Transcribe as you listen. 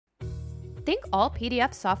Think all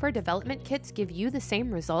PDF software development kits give you the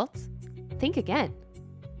same results? Think again.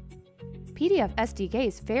 PDF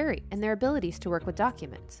SDKs vary in their abilities to work with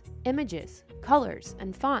documents. Images, colors,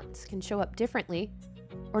 and fonts can show up differently,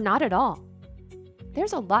 or not at all.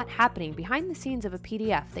 There's a lot happening behind the scenes of a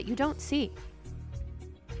PDF that you don't see.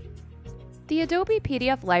 The Adobe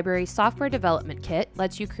PDF Library Software Development Kit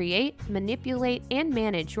lets you create, manipulate, and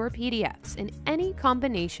manage your PDFs in any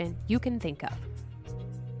combination you can think of.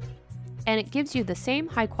 And it gives you the same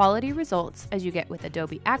high-quality results as you get with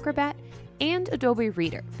Adobe Acrobat and Adobe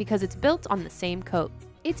Reader because it's built on the same code.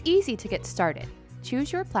 It's easy to get started.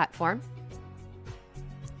 Choose your platform,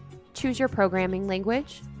 choose your programming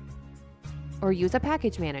language, or use a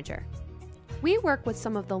package manager. We work with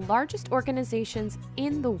some of the largest organizations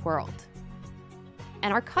in the world,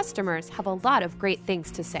 and our customers have a lot of great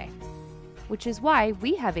things to say, which is why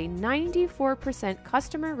we have a 94%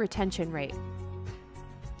 customer retention rate.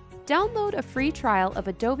 Download a free trial of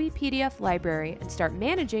Adobe PDF Library and start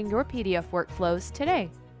managing your PDF workflows today.